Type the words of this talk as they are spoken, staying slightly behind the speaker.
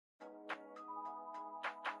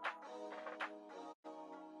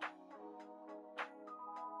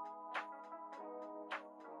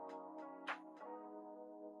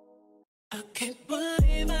can't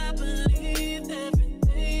believe I believed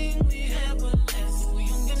everything we had was less. So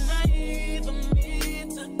young and naive of me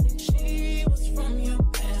to think she was from your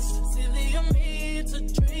past. Silly of me to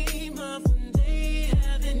dream of one day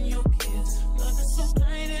having your kids. Love is so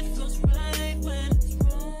blind, it feels right when it's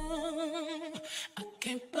wrong. I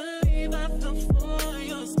can't believe I fell for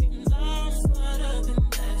your schemes. I'm smarter than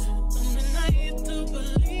that. Dumb and naive to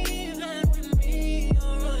believe that with me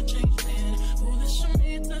you're a changed man. Foolish of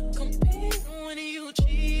me to compete when you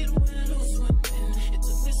cheat, when lose, when win. It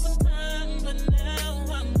took me some time, but now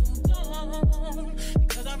I moved on.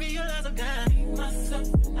 Because I realize I've got myself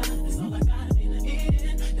and that's all I got in the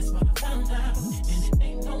end. That's what I found out, and it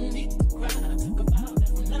ain't no need to cry. I took a vow that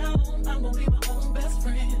from now on I'm gonna be my own best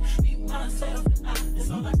friend. Be myself and that's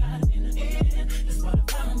all I got in the end. That's what I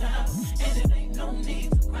found out, and it ain't no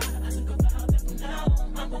need to cry. I took a vow that from now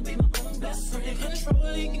on I'm gonna be my own best friend.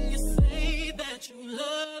 Controlling, and you say that you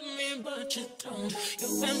love me, but you don't.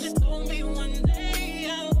 Your family told me one day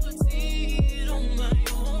I would see it on my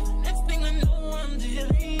own. Next thing I know, I'm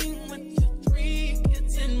dealing with your 3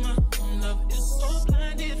 kids in my own. Love is so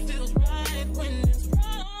blind, it feels right when it's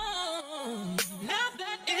wrong. Now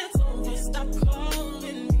that it's over, stop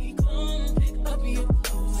calling me, come pick up your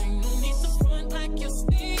clothes. Ain't no need to front like you're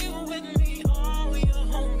still with me. All your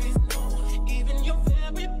homies know, even your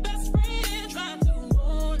very best friend tried to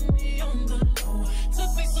warn me on the low.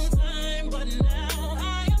 Took me some time, but now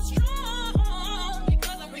I am strong.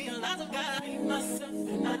 Because I realize I've got myself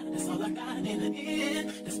and that's all I got in the end.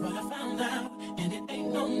 That's what I found out, and it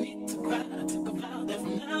ain't no need to cry. I took a vow that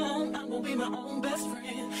from now on I'm gonna be my own best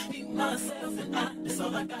friend. Be myself and that's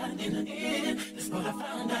all I got in the end. That's what I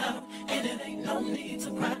found out, and it ain't no need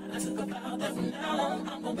to cry. I took a vow that from now on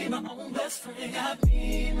I'm gonna be my own best friend. Got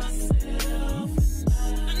me, myself, and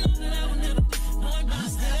I know that I will never disappoint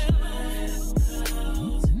myself.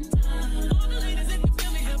 All the ladies, if you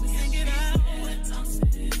feel me, help me sing it out. I'm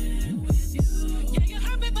sitting with you. Yeah, you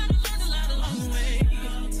hurt me, but I learned a lot along the way.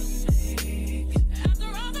 After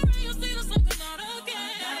all the rain, you'll see the sun come out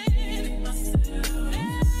again.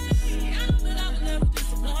 I know that I will never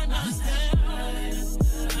disappoint myself.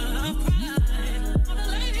 I'm crying. All the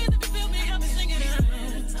ladies, if you feel me, help me sing it out.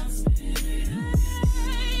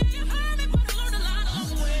 You heard me, but I learned a lot along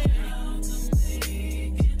the way.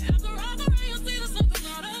 After all the rain, you'll see the sun come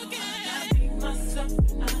out again. I be myself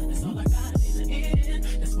and that's all I got in the end.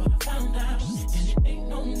 That's what I found out, and it ain't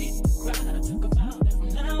no need to cry. I took a vow that from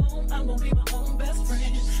now on I'm gonna be my own best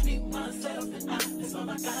friend. Be myself and that's all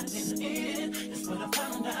I got in the end. That's what I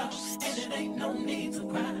found out, and it ain't no need to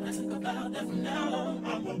cry. I took a vow that from now on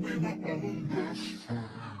I'm gonna be my own best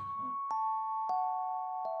friend.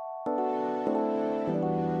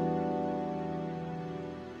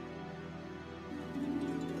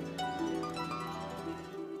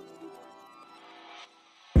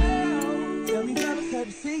 Tell me, fellas, have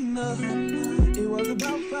you seen her? It was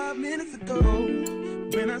about 5 minutes ago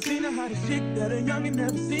when I seen the hottest chick that a youngin'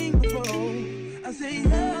 never seen before. I say,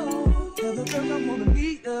 yo, tell the girls I wanna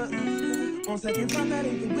meet her. On second thought, that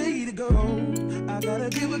ain't the way to go. I gotta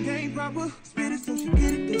give her game proper, spit it so she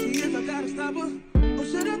get it. There she is, I gotta stop her. Or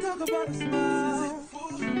should I talk about a smile?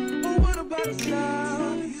 Or what about a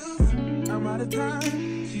style? I'm out of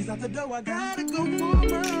time, she's out the door, I gotta go for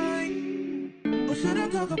mine. Or should I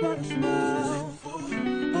talk about a smile?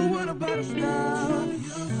 Or what about a style?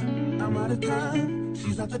 I'm out of time,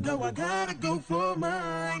 she's out the door, I gotta go for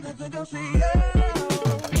mine. Let the girl say, yeah.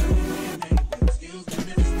 Excuse me,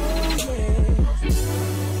 miss. Oh,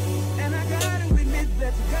 yeah. And I gotta admit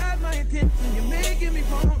that you got my attention. You're making me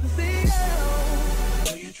want to say, oh.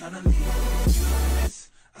 So you're trying to leave, you miss.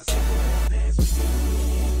 I said, I dance with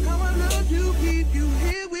you. How I love you, keep you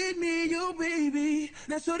here with me, yo, baby.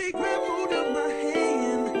 Now, so they grab hold of my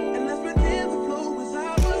hand, and let's pretend the flow was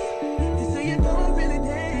ours. You say you don't really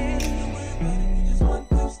dance, but if you just one,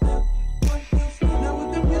 two step, one, two step. Now,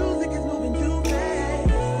 with the music, it's moving too fast.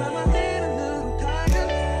 Now, my head a little tired.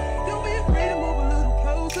 Don't be afraid to move a little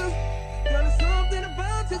closer. Girl, there's something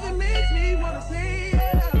about you that makes me wanna say,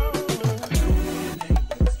 yeah.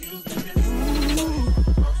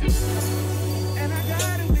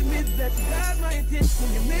 That you got my attention,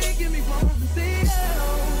 you're making me want to say, oh.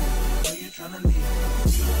 So you're trying to leave,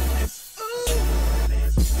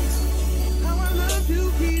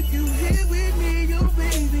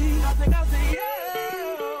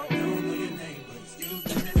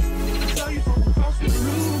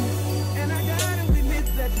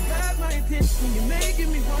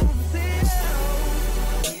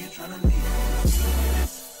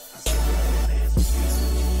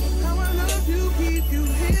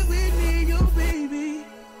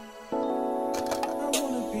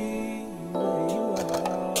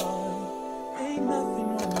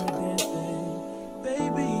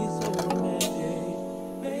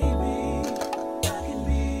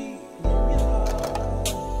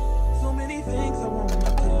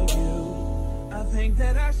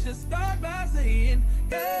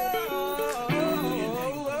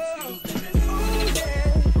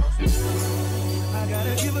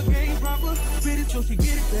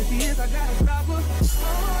 is, I gotta stop her.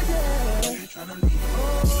 Oh yeah. You tryna leave?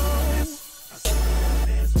 Oh, I said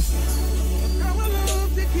dance with you. How I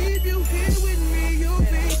love to keep you here with me, you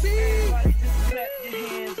baby. Everybody just clap your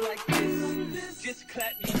hands like this. Just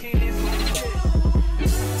clap your hands like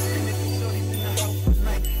this. And if you shorty's in the house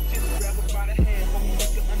tonight, just grab her by the hand. Hope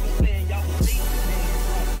you can understand, y'all will leave the man.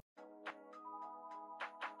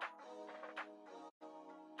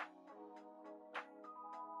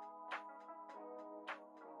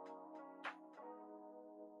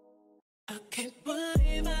 I can't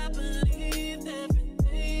believe I believed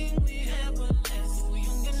everything we had was less. We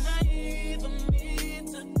young and naive of me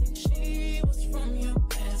to think she was from your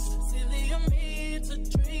past. Silly of me to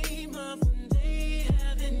dream of one day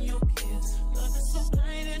having your kids. Love is so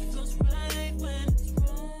blind, it feels right when it's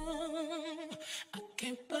wrong. I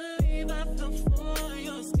can't believe I fell for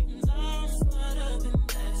your schemes. I'm smarter than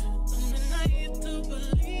that. Dumb and naive to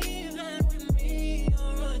believe that with me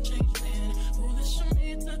you're a changed man. Foolish of me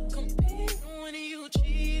to compete when you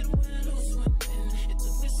cheat, when who's winning. It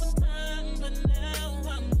took me some time, but now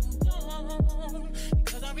I'm moved on.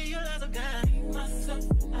 Because I realize I got myself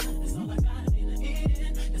and that's all I got in the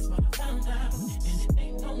end. That's what I found out, and it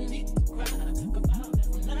ain't no need to cry. I took a vow that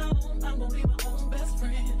from now on I'm gonna be my own best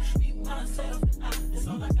friend. Be myself and that's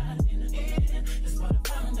all I got in the end. That's what I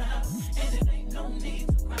found out, and it ain't no need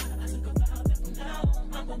to cry. I took a vow that from now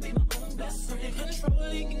on I'm gonna be my own best friend.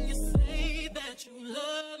 Controlling and you say that you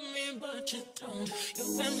love me, but you don't. Your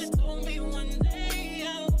family told me one day I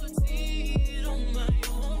would see it on my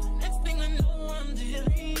own. Next thing I know, I'm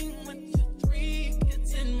dealing with your 3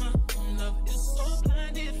 kids in my home. Love is so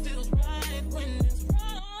blind, it feels right when it's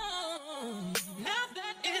wrong. Now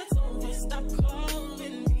that it's over, stop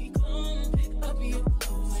calling me. Come pick up your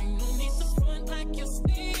clothes. Ain't no need to front like you're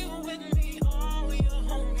still with me. All your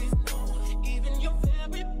homies know. Even your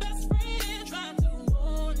very best friend tried to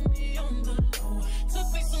warn me on the low. Took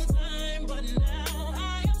me some time, but now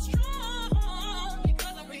I am strong.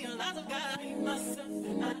 Because I realize I got myself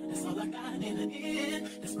and that's all I got in the end.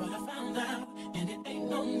 That's what I found out, and it ain't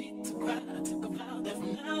no need to cry. I took a vow that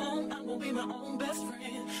from now on I'm gonna be my own best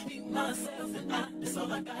friend. Be myself and that's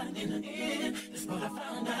all I got in the end. That's what I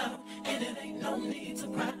found out, and it ain't no need to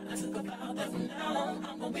cry. I took a vow that from now on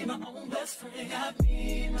I'm gonna be my own best friend. Got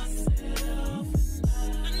me, myself,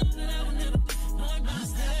 and I know that I will never disappoint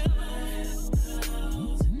myself.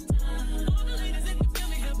 All the ladies, if you feel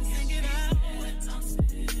me, help me sing it out. I'm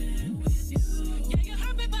spinning with you. Yeah, you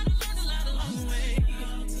hurt me, but I learned a lot along the way.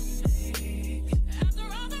 After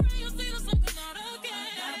all the rain, you'll see the sun come out again.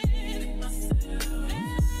 Hey,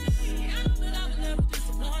 I know that I will never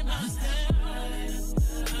disappoint myself.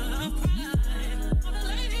 I'm crying. All the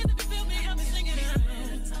ladies, if you feel me, help me sing it out.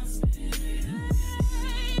 I'm spinning.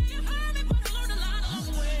 Hey, you hurt me, but I learned a lot along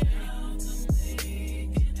the way.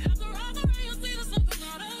 After all the rain, you'll see the sun come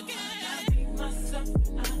out again. I be myself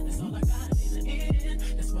and that's all I got in the end.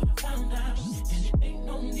 That's what I found out, and it ain't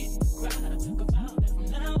no need to cry. I took a vow that from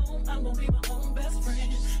now on I'm gonna be my own best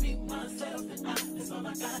friend. Be myself and that's all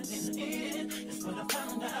I got in the end. That's what I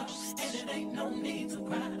found out, and it ain't no need to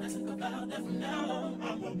cry. I took a vow that from now on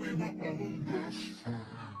I'm gonna be my own best friend.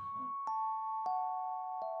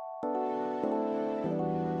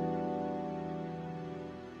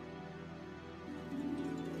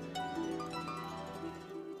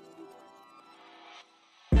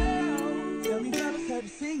 Tell me how the type of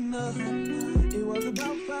seen her. It was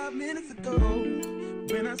about 5 minutes ago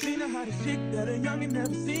when I seen her hottest chick that a youngin'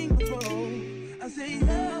 never seen before. I say,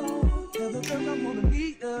 yo, tell the girls I wanna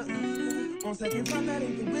meet her. On second thought, that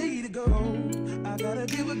ain't the way to go. I gotta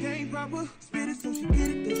give her game proper, spit it so she get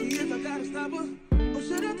it. There she is, I gotta stop her. Or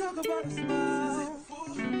should I talk about a smile?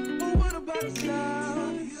 Or what about a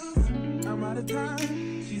style? I'm out of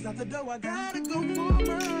time, she's out the door, I gotta go for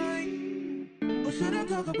mine. Or should I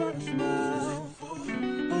talk about a smile?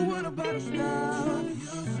 Or what about a style?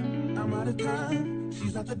 I'm out of time,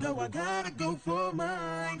 she's out the door, I gotta go for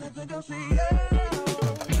mine. Let the girl say, yeah.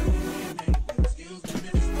 Excuse me,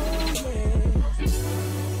 miss. Oh,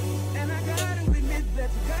 yeah. And I gotta admit that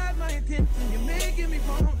you got my attention. You're making me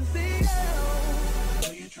want to say, oh.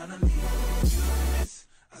 Are you tryna leave? Miss,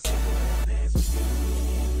 I said I dance with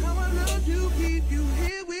you. How I love you, keep you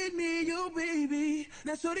here with me, yo baby.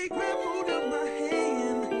 Now so they grab hold of my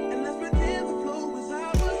hand and let's pretend the flow is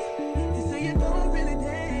ours. You say you don't really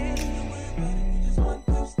dance. Just one,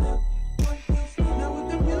 two step. Now with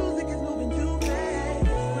the music is moving too fast.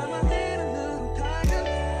 Grab my hand a little tighter.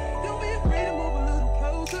 Don't be afraid to move a little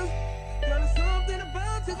closer. Girl, there's something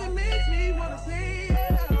about you that makes me wanna say yeah.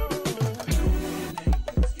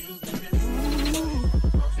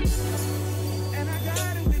 And I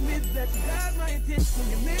gotta admit that you got my attention.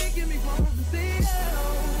 You make it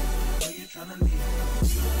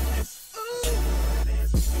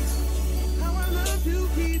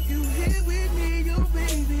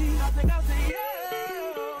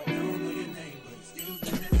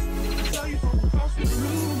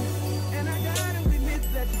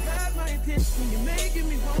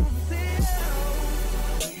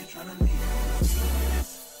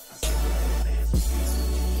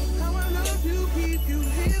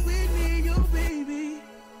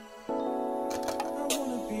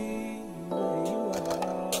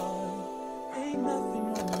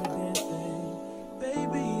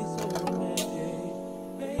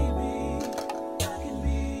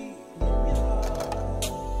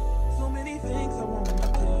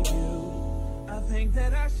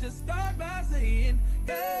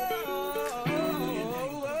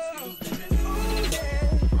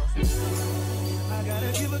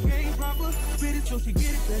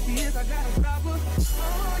There she is, I gotta stop her.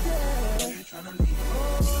 Oh yeah. You tryna leave?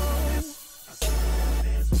 Oh, I see you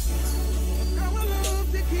dance with you. Now I love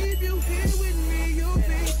to keep you here with me, you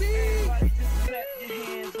baby. Everybody just clap your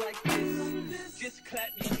hands like this. Just clap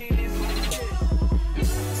your hands like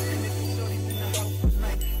this. And if the shorty's in the house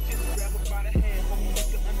tonight, just grab her by the hand. Homie,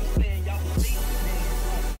 you can understand y'all believe in.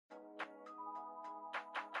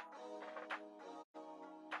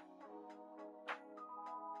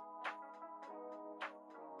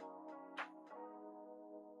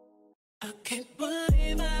 I can't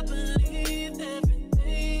believe I believed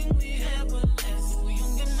everything we had was less. We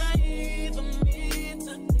young and naive of me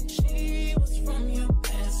to think she was from your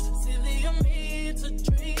past. Silly of me to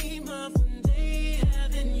dream of one day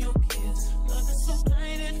having your kids. Love is so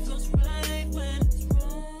blind, it feels right when it's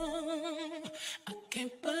wrong. I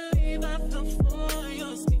can't believe I fell for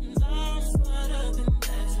your schemes. I'm smarter than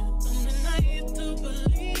that. Dumb and naive to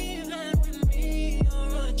believe that with me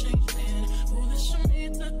you're a changed man. Foolish of me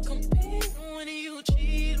to compete when you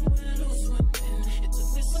cheat, when who's swimming. It took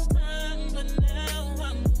me some time, but now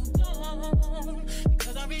I moved on.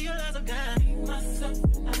 Because I realize I got myself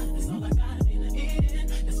and that's all I got in the end.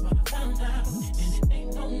 That's what I found out. And it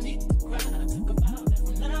ain't no need to cry. I took a vow that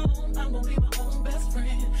from now on I'm gonna be my own best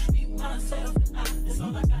friend. Be myself and that's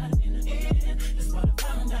all I got in the end. That's what I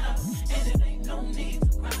found out. And it ain't no need to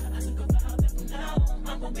cry. I took a vow that from now on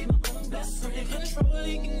I'm gonna be my own best friend.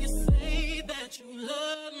 Controlling and you say that you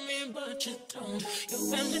love me, but you don't. Your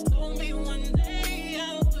family told me one day I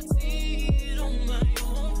would see it on my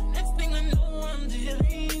own. Next thing I know, I'm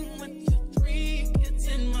dealing with your 3 kids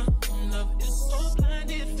in my own. Love is so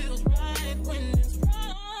blind, it feels right when it's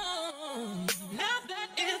wrong. Now that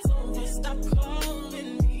it's over, stop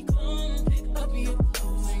calling me. Come pick up your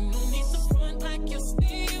clothes. Ain't no need to front like you're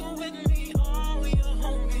still with me. All your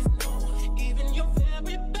homies know. Even your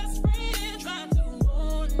very best friend tried to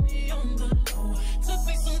warn me on the low. Took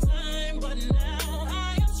me some time, but now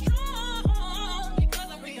I am strong. Because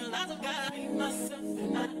I realize I got myself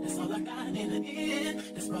and that's all I got in the end.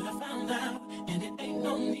 That's what I found out. And it ain't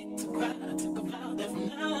no need to cry. I took a vow that from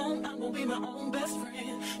now on I'm gonna be my own best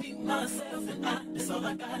friend. Be myself and that's all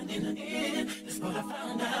I got in the end. That's what I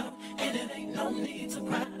found out. And it ain't no need to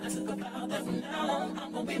cry. I took a vow that from now on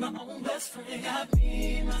I'm gonna be my own best friend. Got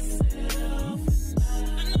me, myself, and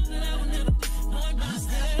I know that I will never disappoint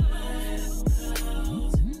myself.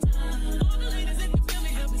 All the ladies, if you feel me,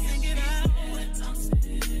 help me sing it out. I'm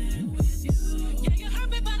sitting with you. Yeah, you hurt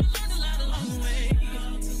me, but I learned a lot along the way.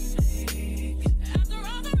 After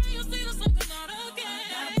all the rain, you'll see the sun come out again.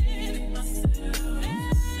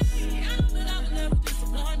 I know that I will never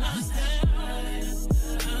disappoint myself.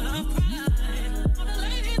 I'm crying. All the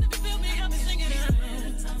ladies, if you feel me, help me sing it out.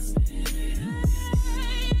 I'm sitting with you.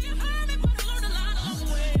 You hurt me, but I learned a lot along the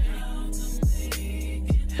way.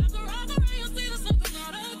 After all the rain, you'll see the sun come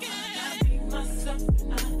out again. I be myself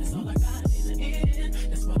and that's all I got in the end.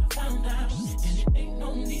 That's what I found out. And it ain't no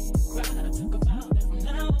need to cry. I took a vow that from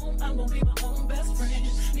now on I'm gonna be my own best friend.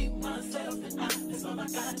 Be myself and that's all I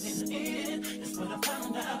got in the end. That's what I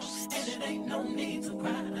found out. And it ain't no need to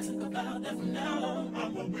cry. I took a vow that from now on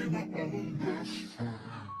I'm gonna be my own best friend.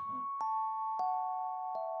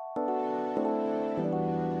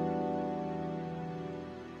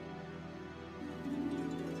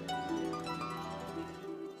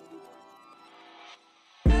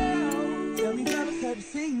 Tell me, fellas, have you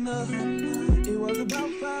seen her? It was about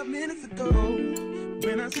 5 minutes ago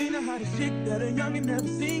when I seen the hottest chick that a youngin' never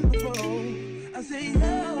seen before. I say,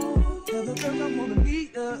 yo, tell the girls I wanna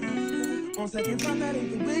meet her. On second thought, that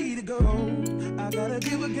ain't the way to go. I gotta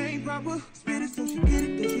give her game proper, spit it so she get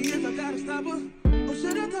it. There she is, I gotta stop her. Or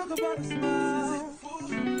should I talk about a smile?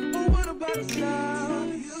 Or what about a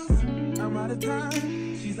style? I'm out of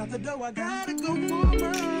time, she's out the door, I gotta go for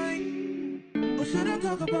mine. Or should I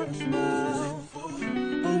talk about a smile?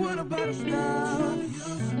 Or what about a style?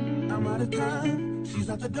 I'm out of time, she's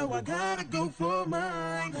out the door, I gotta go for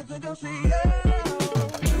mine. Let the girl say,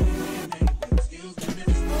 excuse me,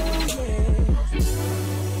 miss. Oh,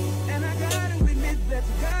 yeah. And I gotta admit that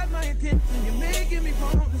you got my attention. You're making me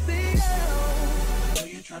want to say, I know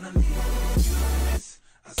you're trying to leave, you miss.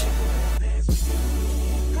 I see you dance with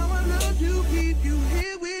you. How I love you, keep you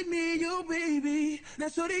here with me, you baby. Now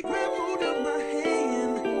so they grab hold of my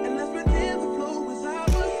hand and let's pretend the flow is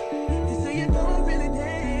ours. You say you don't really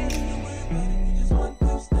dance, you just want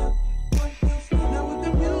to stop. Now with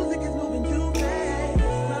the music is moving too fast,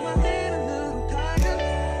 now my head a little tired.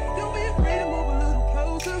 Don't be afraid to move a little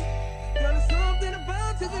closer. Girl, there's something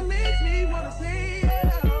about you that makes me wanna say,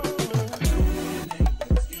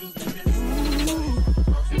 excuse me, miss.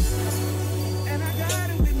 And I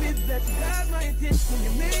gotta admit that you got my attention.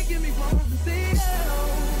 You made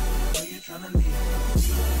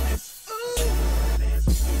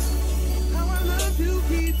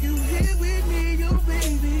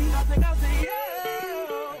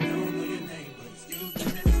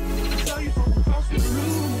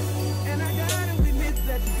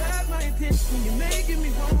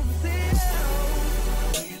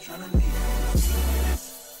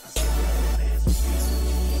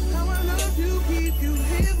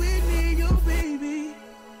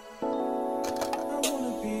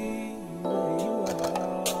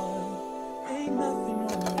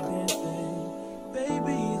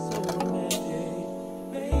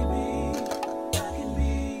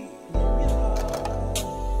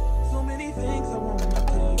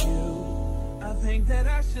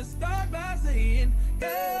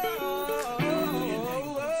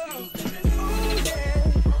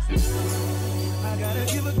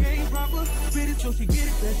so she get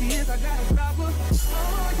it, there she is, I gotta stop her.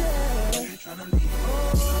 Oh yeah, you tryna leave? Oh,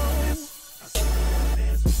 I see you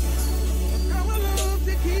dance with you. How I love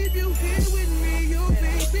to keep you here with me, you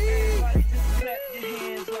baby. Everybody just clap your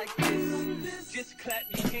hands like this. Just clap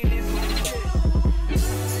your hands like this.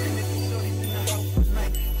 And if the shorty's in the house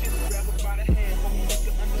tonight, just grab her by the hand. Hope you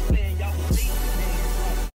can understand, y'all believe me.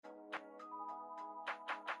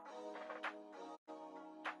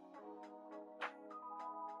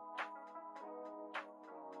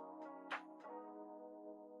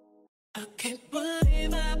 I can't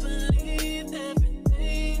believe I believed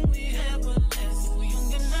everything we had was less. So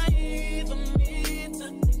young and naive of me to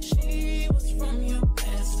think she was from your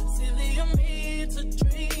past. Silly of me to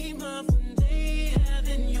dream of one day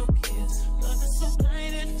having your kiss. Love is so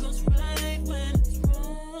blind, it feels right when it's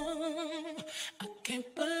wrong. I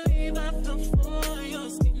can't believe I fell for your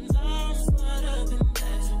schemes. I'm smarter than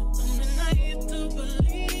that. Dumb and naive to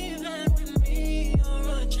believe that with me you're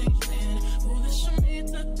a changed man. Foolish of me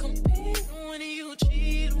to compete when you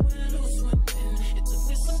cheat, when who's winning. It took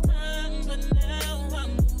me some time, but now I'm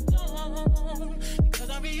moved on. Because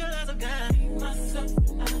I realize I got myself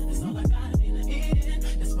and that's all I got in the end.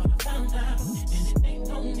 That's what I found out, and it ain't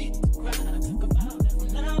no need to cry. I took a vow that from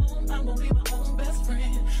now on I'm gonna be my own best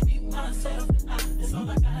friend. Be myself and that's all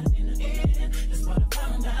I got in the end. That's what I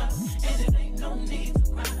found out, and it ain't no need to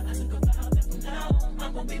cry. I took a vow that from now on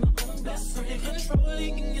I'm gonna be my own best friend.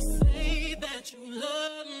 Controlling and you say that you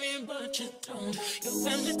love me, but you don't. Your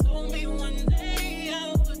family told me one day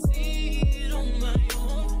I would see it on my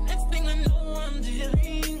own. Next thing I know, I'm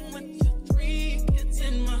dealing with your 3 kids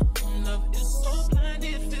in my own. Love is so blind,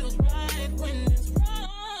 it feels right when it's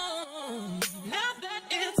wrong. Now that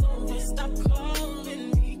it's over, stop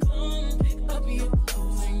calling me, come pick up your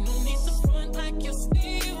clothes. Ain't no need to front like you're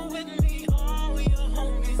still with me. All your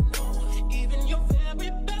homies know, even your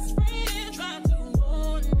very best friend tried to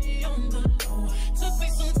warn me on the low. Took me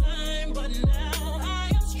some time, but now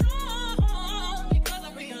I am strong. Because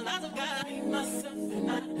I realize I got myself and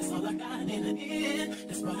that's all I got in the end.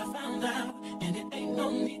 That's what I found out, and it ain't no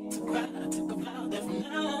need to cry. I took a vow that from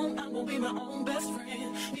now on I'm gonna be my own best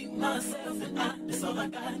friend. Be myself and that's all I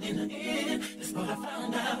got in the end. That's what I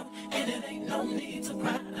found out, and it ain't no need to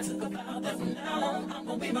cry. I took a vow that from now on I'm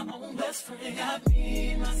gonna be my own best friend. Got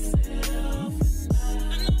me, myself,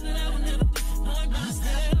 and I know that I will never disappoint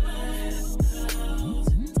myself.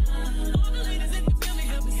 All the ladies, if you feel me,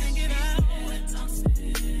 help me sing it out. I'm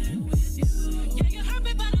sitting with you. Yeah, you hurt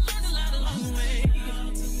me, but I learned a lot along the way.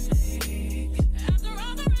 After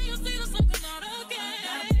all the rain, you'll see the sun come out again.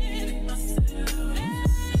 Hey,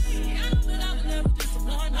 I know that I will never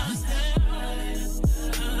disappoint myself.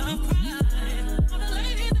 I'm crying. All the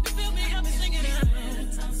ladies, if you feel me, help me sing it out.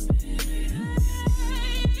 I'm sitting.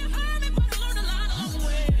 You hurt me, but I learned a lot along the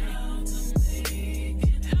way.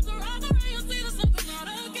 After all the rain, you'll see the sun come out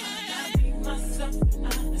again. I be myself and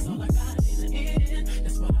that's all I got in the end.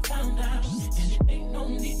 That's what I found out, and it ain't no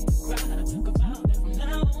need to cry. I took a vow that from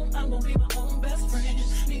now on I'm gonna be my own best friend.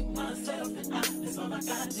 Be myself and that's all I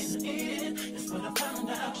got in the end. That's what I found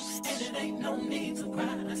out, and it ain't no need to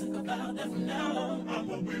cry. I took a vow that from now on I'm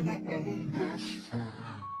gonna be my own best friend.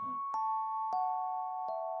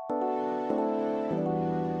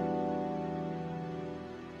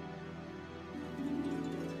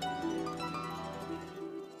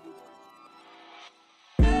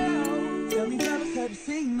 Tell me, fellas, have you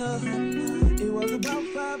seen her? It was about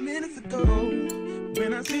 5 minutes ago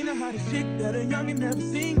when I seen the hottest chick that a youngin' never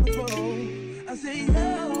seen before. I say,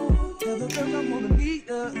 yo, tell the girls I wanna meet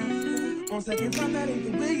her. On second thought, that ain't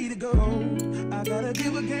the way to go. I gotta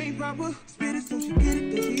give her game proper, spit it so she get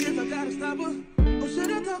it. There she is, I gotta stop her. Or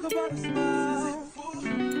should I talk about a smile?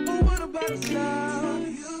 Or what about a style?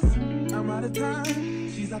 I'm out of time,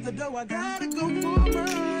 she's out the door, I gotta go for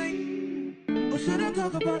mine. Or should I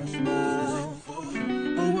talk about a smile?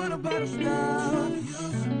 Or what about a style?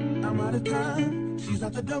 I'm out of time, she's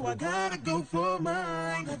out the door, I gotta go for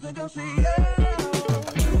mine. Let the door say, yeah.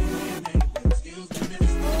 Excuse me,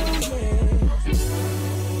 miss. Oh,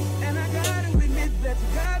 yeah. And I gotta admit that you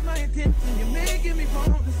got my attention. You're making me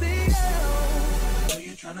want to say, oh. I know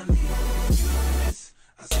you're trying to leave. You miss.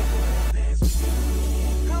 I see you dance with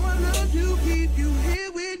you. How I love you, keep you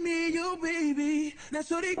here with me, you baby. Now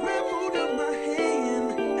so they grab hold of my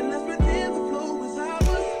hand and let's pretend the flow is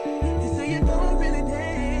ours. You say you don't really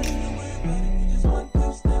dance. Don't worry about it, we just one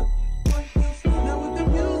two step. Now with the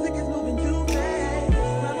music is moving too fast,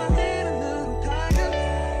 grab my hand a little tighter.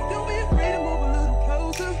 Don't be afraid to move a little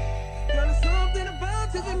closer. Girl, there's something about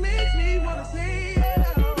you that makes me wanna say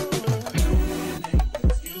yeah.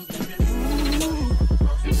 Excuse me, miss.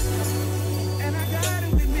 And I gotta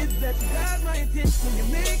admit that that you got my attention. You're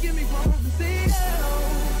making me want to say oh.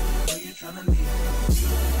 Where you tryna leave?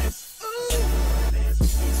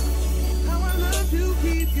 How I love to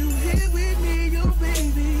keep you here with me, your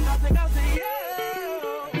baby. I think I'll say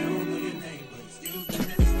oh. I don't know your name, but excuse me.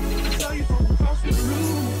 I saw you from across the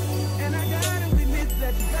room, and I gotta admit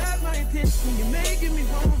that you got my attention. You're making me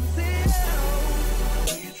want to say oh.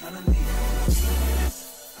 Where you tryna leave?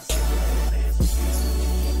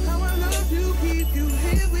 How I love to keep you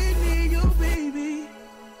here with me, your baby.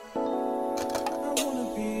 I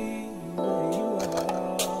wanna be where you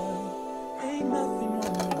are. Ain't nothing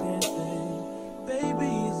wrong with dancing,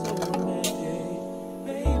 baby. It's so romantic,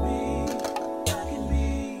 baby. I can be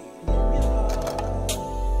in your heart.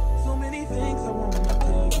 So many things I wanna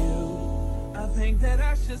tell you. I think that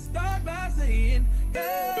I should start by saying,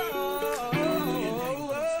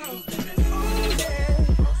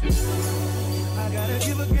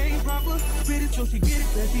 give a game proper, spit it so she get it,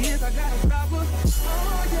 there she is, I gotta stop her.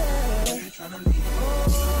 Oh yeah, you tryna leave? Oh,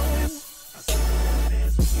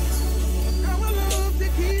 how I love to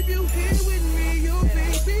keep you here with me, you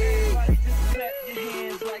baby. Everybody just clap your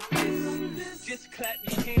hands like this. Just clap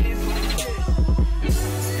your hands like this.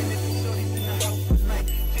 And if the shorty's in the house tonight,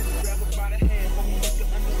 just grab her by the hand, homie, make her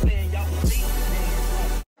understand y'all believe it.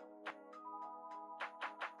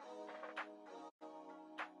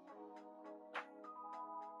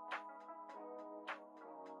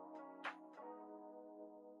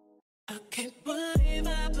 I can't believe I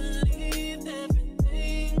believed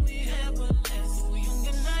everything we had was less. We young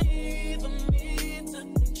and naive of me to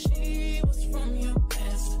think she was from your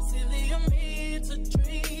past. Silly of me to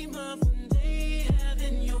dream of one day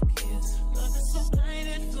having your kiss. Love is so blind,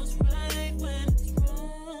 it feels right when it's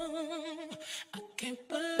wrong. I can't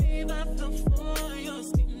believe I fell for your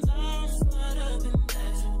skin.